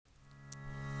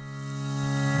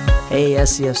Hey,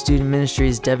 SCF Student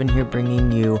Ministries, Devin here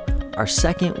bringing you our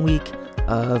second week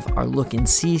of our Look and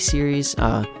See series.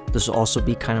 This will also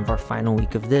be kind of our final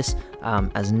week of this,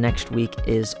 as next week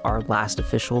is our last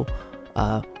official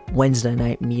Wednesday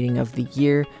night meeting of the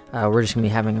year. We're just going to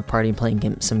be having a party and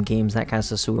playing some games, that kind of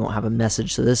stuff, so we won't have a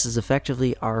message. So this is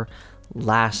effectively our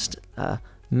last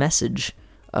message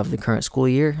of the current school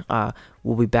year.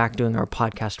 We'll be back doing our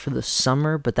podcast for the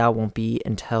summer, but that won't be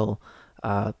until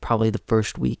probably the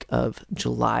first week of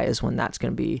July is when that's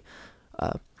going to be,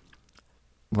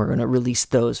 we're going to release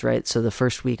those, right? So the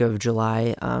first week of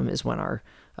July is when our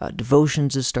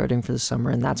devotions is starting for the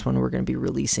summer, and that's when we're going to be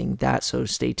releasing that, so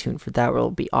stay tuned for that. We'll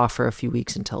be off for a few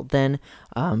weeks until then,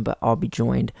 but I'll be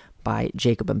joined by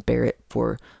Jacob and Barrett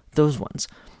for those ones.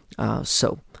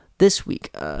 So this week,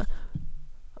 I'm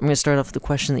going to start off with the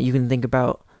question that you can think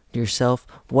about yourself.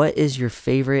 What is your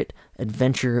favorite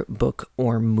adventure book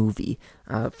or movie?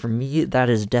 For me, that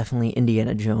is definitely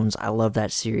Indiana Jones. I love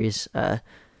that series. I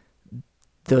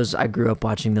grew up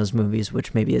watching those movies,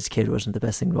 which maybe as a kid wasn't the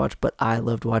best thing to watch, but I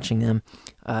loved watching them.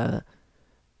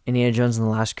 Indiana Jones and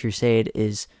the Last Crusade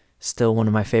is still one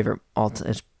of my favorite,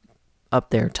 it's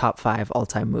up there, top 5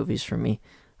 all-time movies for me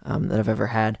that I've ever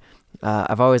had.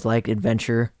 I've always liked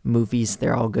adventure movies.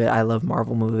 They're all good. I love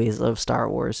Marvel movies. I love Star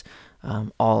Wars.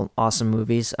 All awesome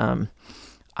movies.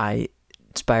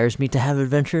 Inspires me to have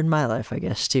adventure in my life, I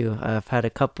guess, too. I've had a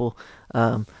couple.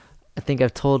 I think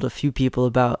I've told a few people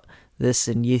about this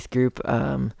in youth group.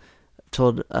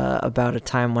 Told about a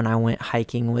time when I went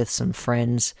hiking with some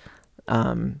friends,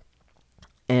 and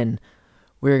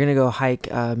we were going to go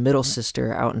hike Middle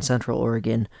Sister out in Central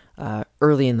Oregon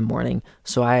early in the morning.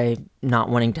 So I, not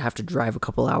wanting to have to drive a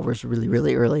couple hours really,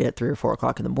 really early at 3 or 4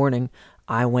 o'clock in the morning,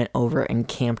 I went over and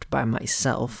camped by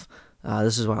myself.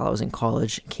 This is while I was in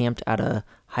college, camped at a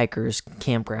hiker's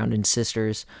campground in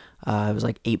Sisters. It was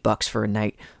like $8 for a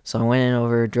night. So I went in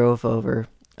over, drove over.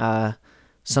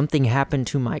 Something happened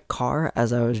to my car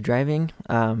as I was driving.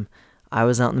 I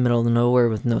was out in the middle of nowhere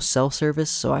with no cell service,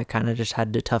 so I kind of just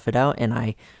had to tough it out, and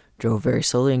I drove very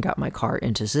slowly and got my car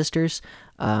into Sisters.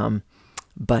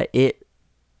 But it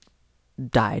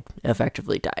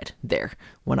effectively died there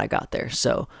when I got there.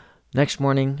 So next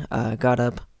morning, got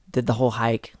up, did the whole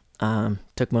hike,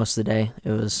 took most of the day.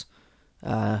 It was,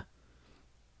 I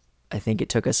think it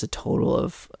took us a total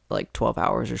of like 12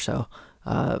 hours or so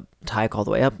to hike all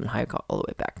the way up and hike all the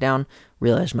way back down.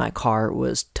 Realized my car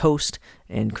was toast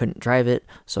and couldn't drive it,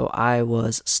 so I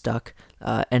was stuck.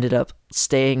 Ended up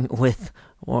staying with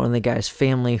one of the guy's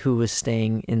family who was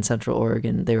staying in Central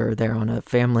Oregon. They were there on a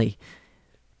family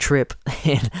trip,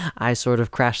 and I sort of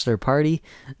crashed their party.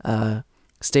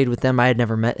 Stayed with them. I had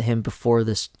never met him before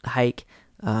this hike.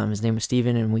 His name was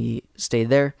Steven, and we stayed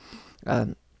there.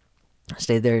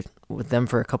 Stayed there with them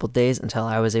for a couple days until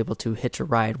I was able to hitch a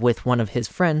ride with one of his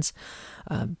friends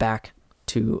back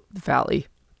to the valley.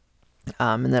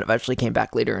 And then eventually came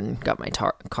back later and got my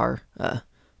car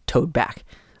towed back.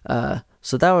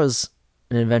 So that was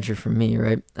an adventure for me,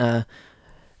 right?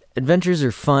 Adventures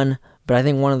are fun, but I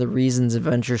think one of the reasons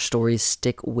adventure stories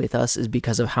stick with us is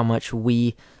because of how much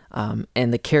we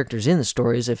and the characters in the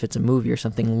stories, if it's a movie or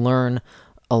something, learn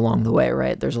along the way,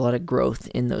 right? There's a lot of growth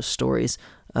in those stories.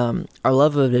 Our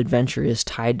love of adventure is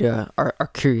tied to our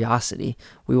curiosity.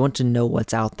 We want to know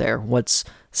what's out there, what's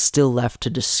still left to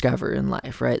discover in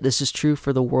life, right? This is true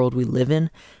for the world we live in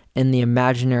and the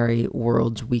imaginary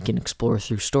worlds we can explore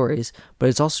through stories, but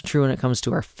it's also true when it comes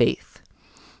to our faith.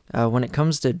 When it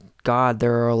comes to God,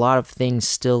 there are a lot of things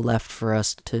still left for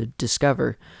us to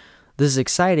discover. This is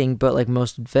exciting, but like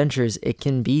most adventures, it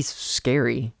can be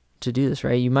scary to do this,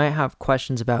 right? You might have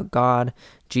questions about God,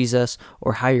 Jesus,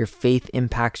 or how your faith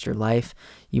impacts your life.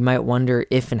 You might wonder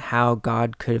if and how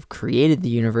God could have created the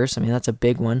universe. I mean, that's a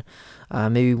big one.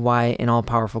 Maybe why an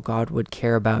all-powerful God would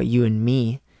care about you and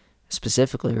me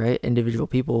specifically, right? Individual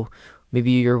people.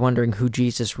 Maybe you're wondering who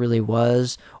Jesus really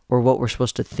was, or what we're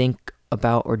supposed to think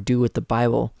about or do with the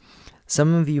Bible.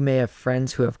 Some of you may have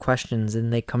friends who have questions,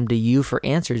 and they come to you for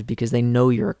answers because they know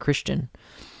you're a Christian.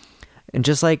 And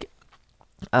just like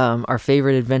our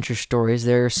favorite adventure stories,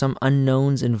 there are some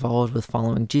unknowns involved with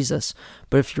following Jesus.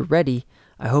 But if you're ready,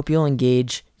 I hope you'll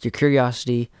engage your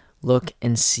curiosity, look,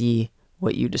 and see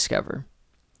what you discover.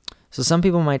 So some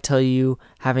people might tell you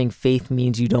having faith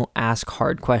means you don't ask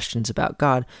hard questions about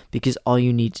God because all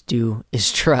you need to do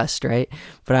is trust, right?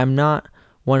 But I'm not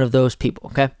one of those people,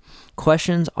 okay?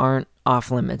 Questions aren't off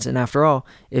limits. And after all,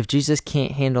 if Jesus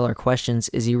can't handle our questions,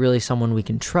 is he really someone we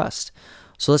can trust?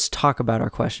 So let's talk about our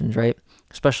questions, right?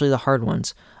 Especially the hard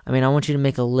ones. I mean, I want you to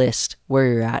make a list where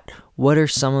you're at. What are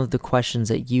some of the questions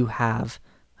that you have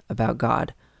about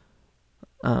God?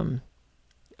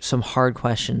 some hard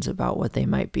questions about what they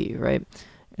might be, right?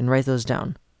 And write those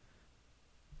down.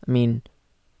 I mean,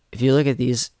 if you look at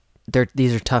these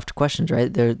are tough questions,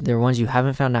 right? They're ones you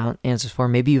haven't found out answers for.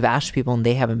 Maybe you've asked people and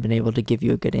they haven't been able to give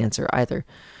you a good answer either,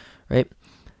 right?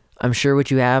 I'm sure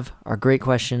what you have are great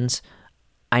questions.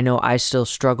 I know I still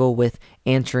struggle with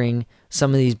answering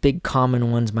some of these big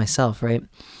common ones myself, right?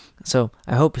 So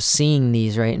I hope seeing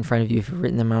these right in front of you, if you've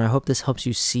written them out, I hope this helps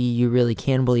you see you really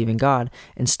can believe in God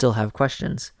and still have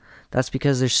questions. That's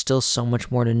because there's still so much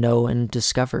more to know and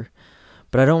discover.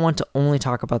 But I don't want to only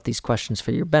talk about these questions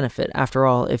for your benefit. After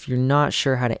all, if you're not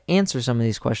sure how to answer some of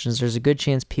these questions, there's a good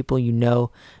chance people you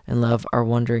know and love are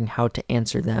wondering how to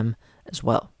answer them as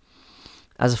well.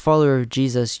 As a follower of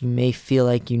Jesus, you may feel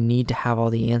like you need to have all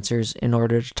the answers in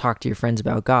order to talk to your friends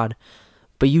about God,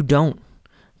 but you don't.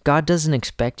 God doesn't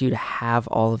expect you to have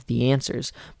all of the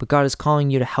answers, but God is calling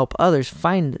you to help others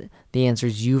find the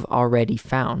answers you've already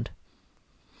found.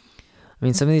 I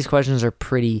mean, some of these questions are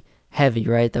pretty heavy,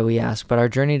 right, that we ask, but our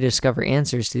journey to discover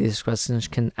answers to these questions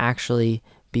can actually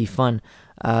be fun.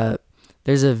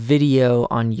 There's a video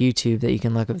on YouTube that you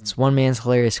can look up. It's One Man's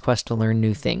Hilarious Quest to Learn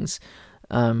New Things.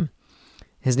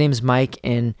 His name is Mike,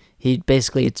 and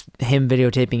it's him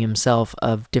videotaping himself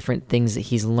of different things that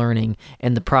he's learning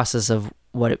and the process of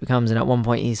what it becomes. And at one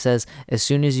point he says, as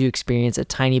soon as you experience a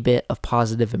tiny bit of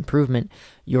positive improvement,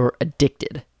 you're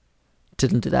addicted to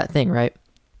that thing, right?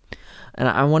 And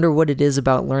I wonder what it is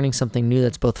about learning something new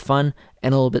that's both fun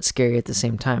and a little bit scary at the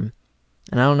same time.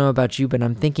 And I don't know about you, but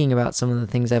I'm thinking about some of the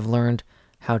things I've learned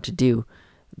how to do.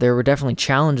 There were definitely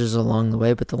challenges along the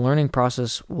way, but the learning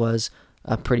process was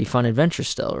a pretty fun adventure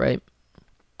still, right?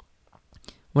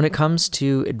 When it comes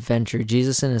to adventure,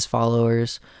 Jesus and his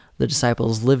followers, the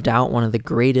disciples, lived out one of the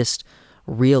greatest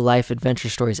real-life adventure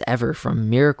stories ever, from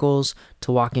miracles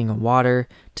to walking on water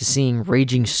to seeing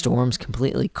raging storms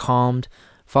completely calmed.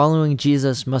 Following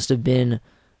Jesus must have been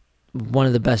one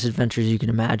of the best adventures you can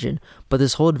imagine. But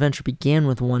this whole adventure began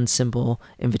with one simple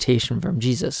invitation from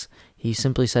Jesus. He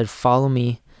simply said, "Follow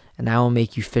me, and I will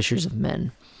make you fishers of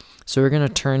men." So we're going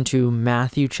to turn to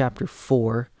Matthew chapter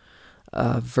 4,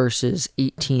 verses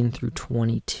 18 through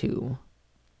 22.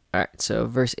 All right, so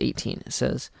verse 18, it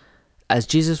says, "As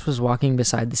Jesus was walking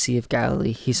beside the Sea of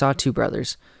Galilee, he saw two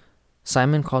brothers,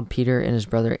 Simon called Peter and his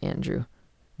brother Andrew.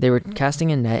 They were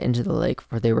casting a net into the lake,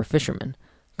 for they were fishermen.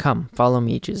 'Come, follow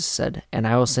me,' Jesus said, 'and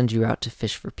I will send you out to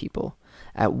fish for people.'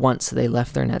 At once they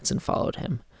left their nets and followed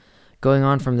him. Going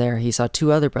on from there, he saw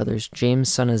two other brothers, James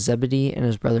son of Zebedee and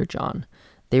his brother John.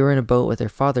 They were in a boat with their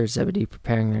father Zebedee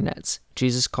preparing their nets.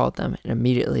 Jesus called them, and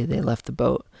immediately they left the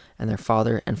boat and their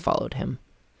father and followed him."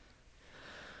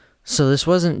 So this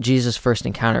wasn't Jesus' first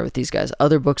encounter with these guys.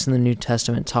 Other books in the New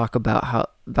Testament talk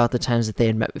about the times that they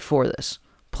had met before this.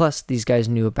 Plus, these guys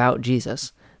knew about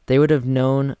Jesus. They would have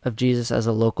known of Jesus as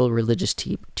a local religious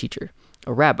teacher,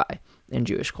 a rabbi in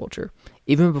Jewish culture.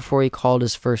 Even before he called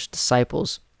his first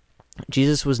disciples,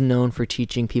 Jesus was known for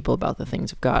teaching people about the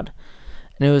things of God.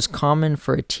 And it was common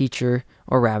for a teacher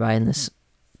or rabbi in this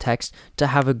text to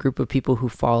have a group of people who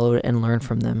followed and learned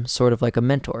from them, sort of like a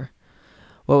mentor.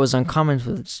 What was uncommon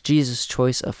was Jesus'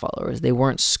 choice of followers. They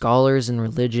weren't scholars in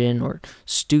religion or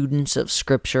students of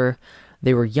scripture.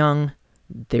 They were young,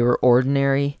 they were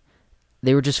ordinary,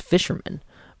 they were just fishermen.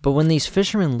 But when these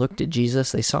fishermen looked at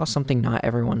Jesus, they saw something not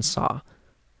everyone saw.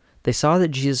 They saw that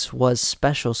Jesus was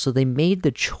special, so they made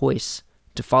the choice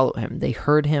to follow him. They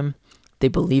heard him, they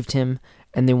believed him,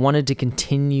 and they wanted to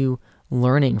continue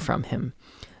learning from him.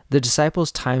 The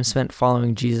disciples' time spent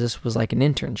following Jesus was like an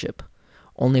internship,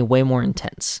 only way more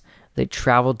intense. They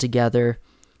traveled together,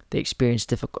 they experienced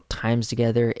difficult times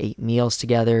together, ate meals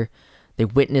together, they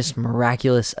witnessed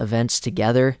miraculous events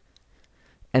together,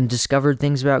 and discovered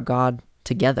things about God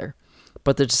together.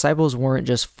 But the disciples weren't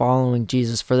just following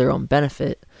Jesus for their own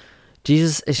benefit.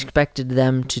 Jesus expected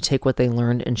them to take what they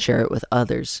learned and share it with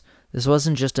others. This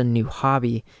wasn't just a new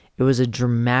hobby, it was a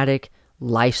dramatic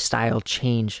lifestyle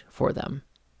change for them.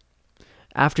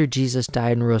 After Jesus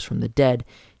died and rose from the dead,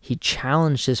 he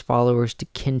challenged his followers to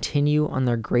continue on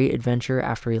their great adventure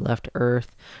after he left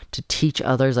earth, to teach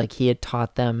others like he had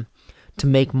taught them, to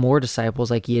make more disciples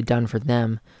like he had done for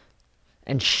them,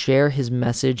 and share his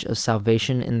message of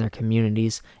salvation in their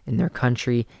communities, in their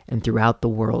country, and throughout the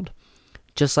world.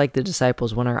 Just like the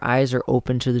disciples, when our eyes are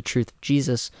open to the truth of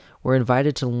Jesus, we're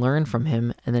invited to learn from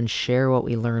him and then share what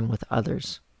we learn with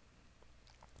others.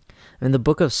 And the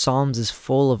book of Psalms is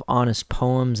full of honest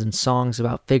poems and songs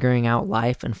about figuring out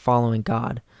life and following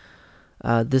God.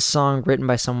 This song, written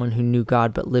by someone who knew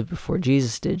God but lived before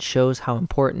Jesus did, shows how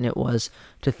important it was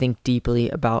to think deeply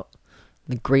about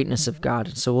the greatness of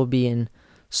God. So we'll be in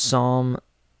Psalm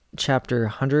chapter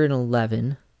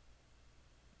 111,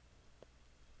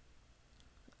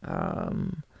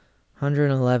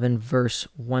 111 verse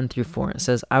 1 through 4. It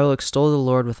says, I will extol the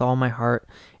Lord with all my heart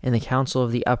in the council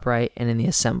of the upright and in the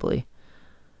assembly.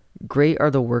 Great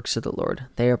are the works of the Lord.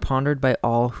 They are pondered by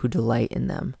all who delight in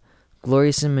them.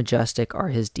 Glorious and majestic are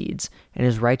his deeds, and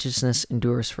his righteousness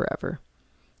endures forever.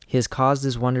 He has caused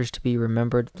his wonders to be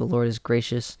remembered. The Lord is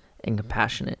gracious and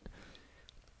compassionate.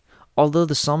 Although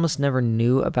the psalmist never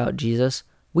knew about Jesus,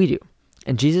 we do.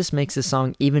 And Jesus makes the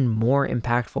song even more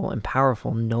impactful and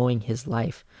powerful knowing his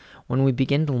life. When we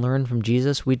begin to learn from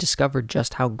Jesus, we discover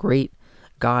just how great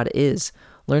God is.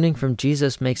 Learning from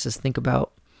Jesus makes us think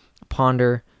about,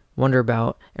 ponder, wonder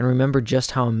about, and remember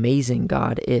just how amazing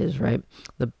God is, right?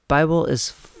 The Bible is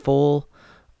full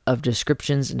of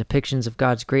descriptions and depictions of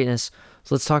God's greatness.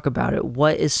 So let's talk about it.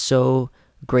 What is so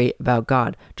great about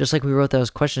God? Just like we wrote those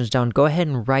questions down, go ahead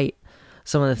and write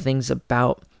some of the things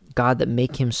about God that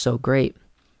make him so great.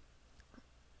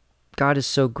 God is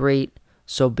so great,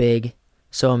 so big,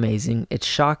 so amazing. It's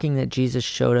shocking that Jesus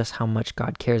showed us how much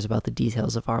God cares about the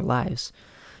details of our lives.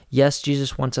 Yes,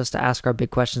 Jesus wants us to ask our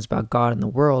big questions about God and the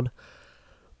world,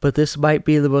 but this might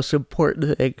be the most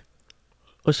important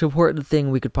thing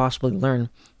we could possibly learn,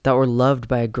 that we're loved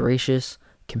by a gracious,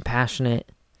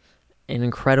 compassionate, and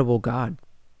incredible God.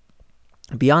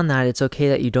 Beyond that, it's okay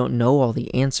that you don't know all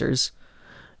the answers.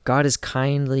 God is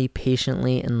kindly,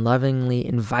 patiently, and lovingly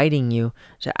inviting you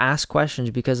to ask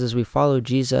questions, because as we follow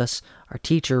Jesus, our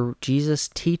teacher, Jesus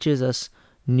teaches us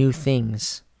new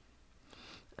things.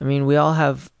 I mean, we all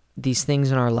have these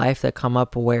things in our life that come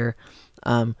up where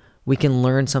we can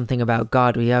learn something about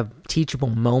God. We have teachable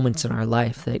moments in our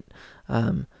life that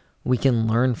we can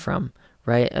learn from,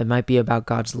 right? It might be about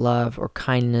God's love or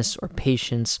kindness or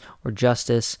patience or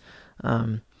justice,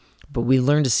 but we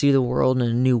learn to see the world in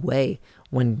a new way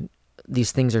when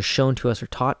these things are shown to us or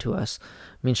taught to us.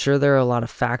 I mean, sure, there are a lot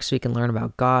of facts we can learn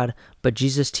about God, but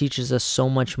Jesus teaches us so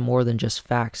much more than just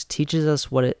facts. Teaches us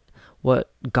what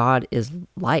God is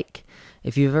like.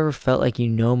 If you've ever felt like you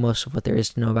know most of what there is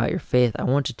to know about your faith, I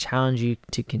want to challenge you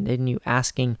to continue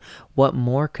asking, what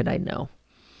more could I know?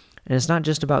 And it's not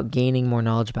just about gaining more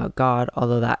knowledge about God,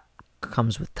 although that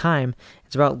comes with time.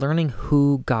 It's about learning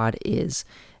who God is,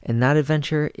 and that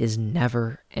adventure is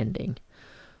never ending.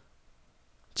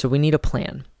 So we need a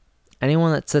plan.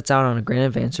 Anyone that sets out on a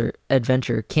grand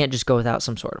adventure can't just go without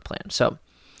some sort of plan. So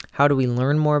how do we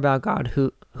learn more about God,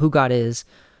 who God is?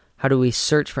 How do we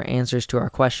search for answers to our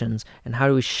questions? And how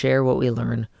do we share what we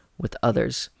learn with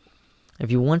others?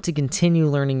 If you want to continue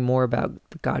learning more about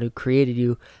the God who created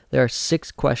you, there are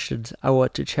 6 questions I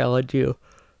want to challenge you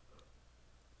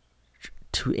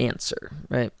to answer,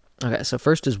 right? Okay, so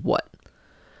first is what?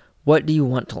 What do you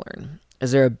want to learn?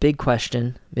 Is there a big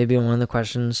question, maybe one of the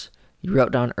questions you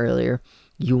wrote down earlier,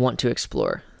 you want to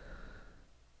explore?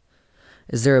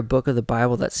 Is there a book of the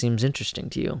Bible that seems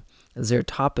interesting to you? Is there a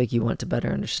topic you want to better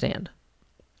understand?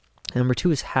 Number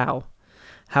 2 is how.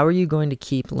 How are you going to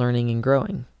keep learning and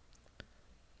growing?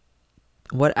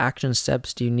 What action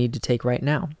steps do you need to take right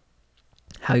now?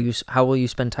 How will you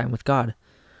spend time with God?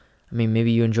 I mean,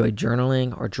 maybe you enjoy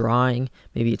journaling or drawing.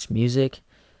 Maybe it's music.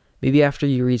 Maybe after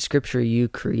you read scripture, you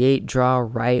create, draw,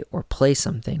 write, or play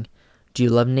something. Do you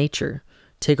love nature?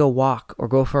 Take a walk or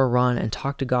go for a run and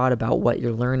talk to God about what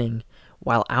you're learning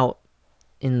while out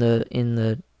in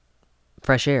the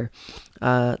fresh air.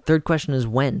 Third question is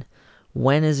when.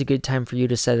 When is a good time for you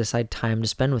to set aside time to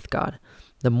spend with God?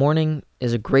 The morning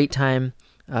is a great time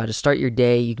to start your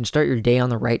day. You can start your day on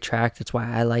the right track. That's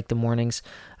why I like the mornings.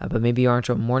 But maybe you aren't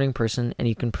a morning person and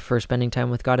you can prefer spending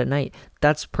time with God at night.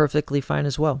 That's perfectly fine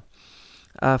as well.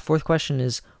 Fourth question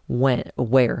is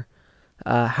where.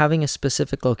 Having a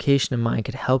specific location in mind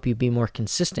could help you be more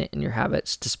consistent in your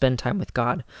habits to spend time with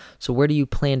God. So where do you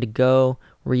plan to go,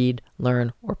 read,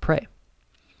 learn, or pray?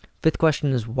 Fifth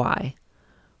question is why.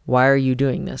 Why are you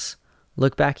doing this?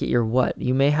 Look back at your what.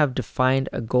 You may have defined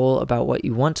a goal about what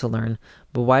you want to learn,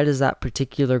 but why does that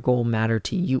particular goal matter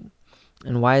to you?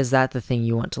 And why is that the thing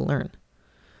you want to learn?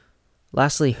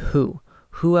 Lastly, who?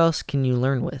 Who else can you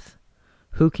learn with?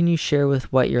 Who can you share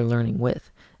with what you're learning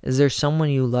with? Is there someone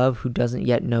you love who doesn't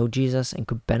yet know Jesus and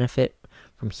could benefit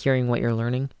from hearing what you're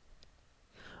learning?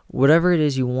 Whatever it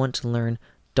is you want to learn,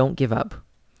 don't give up.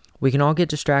 We can all get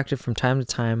distracted from time to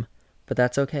time, but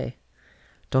that's okay.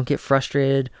 Don't get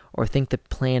frustrated or think the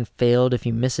plan failed if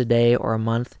you miss a day or a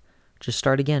month. Just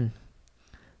start again.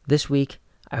 This week,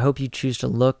 I hope you choose to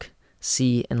look,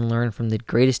 see, and learn from the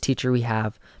greatest teacher we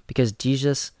have, because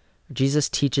Jesus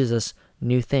teaches us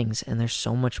new things, and there's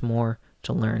so much more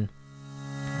to learn.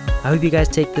 I hope you guys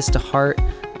take this to heart.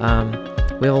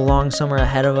 We have a long summer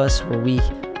ahead of us where we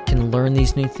can learn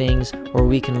these new things, where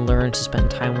we can learn to spend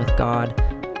time with God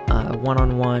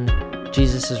one-on-one.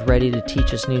 Jesus is ready to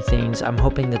teach us new things. I'm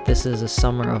hoping that this is a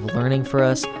summer of learning for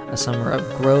us, a summer of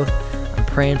growth. I'm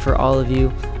praying for all of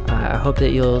you. I hope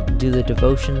that you'll do the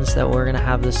devotions that we're going to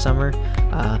have this summer.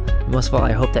 Most of all,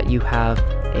 I hope that you have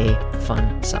a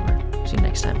fun summer. See you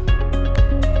next time.